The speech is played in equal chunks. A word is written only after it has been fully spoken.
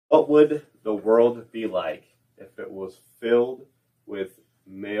What would the world be like if it was filled with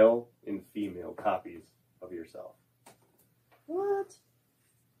male and female copies of yourself? What?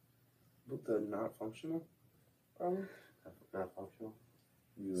 But the not functional, probably. Not functional.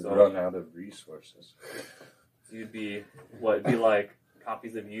 You would So- run out of resources. You'd be what? It'd be like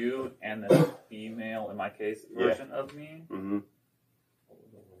copies of you and the female, in my case, version of me. Mm-hmm. What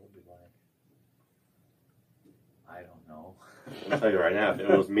would the world be like? I don't know. I'll tell you right now, if it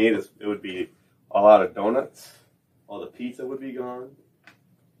was me, it would be a lot of donuts. All the pizza would be gone.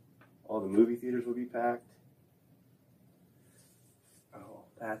 All the movie theaters would be packed. Oh,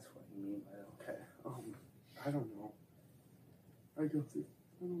 that's what you mean by okay. I don't know. I go through.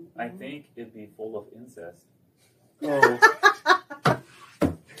 I think it'd be full of incest. Oh,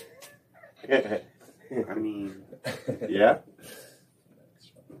 I mean, Yeah?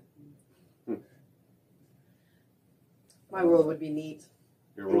 My world would be neat.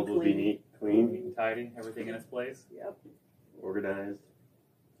 Your world would be Clean. neat, clean, Neat and tidy, everything in its place. Yep. organized.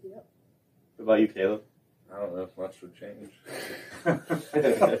 Yep. What about you, Caleb? I don't know if much would change.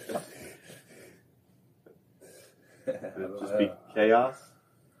 Would it just be chaos?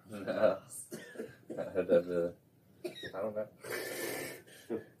 No. I'd have a, I don't know.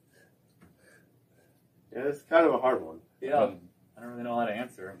 Yeah, it's kind of a hard one. Yeah. I don't really know how to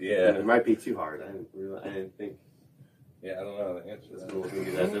answer. Yeah. It might be too hard. I didn't think Yeah, I don't know how to answer this that. one was going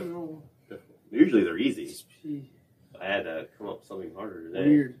to be I that don't know. difficult. Usually they're easy. Just be I had to come up with something harder today.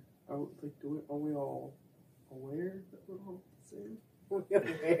 weird. Are we all aware that we're all the same?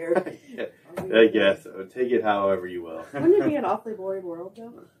 I guess. Take it however you will. Wouldn't it be an awfully boring world,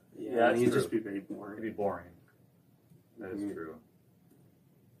 though? Yeah, that's it'd true. just be very It'd boring. be boring. That is Mhm. true.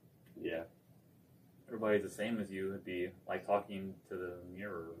 Yeah. Everybody's the same as you. It'd be like talking to the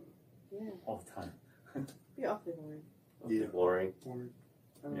mirror Yeah. all the time. It'd be awfully boring. Yeah. Boring. Boring.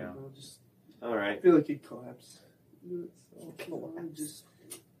 I don't Yeah. know. Just All I right. feel like it'd collapse. Just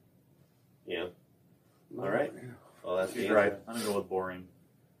Yeah. All right. Well, that's the She's answer. right. I'm gonna go with boring.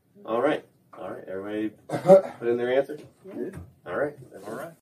 All right. All right. Everybody put in their answer? Yeah.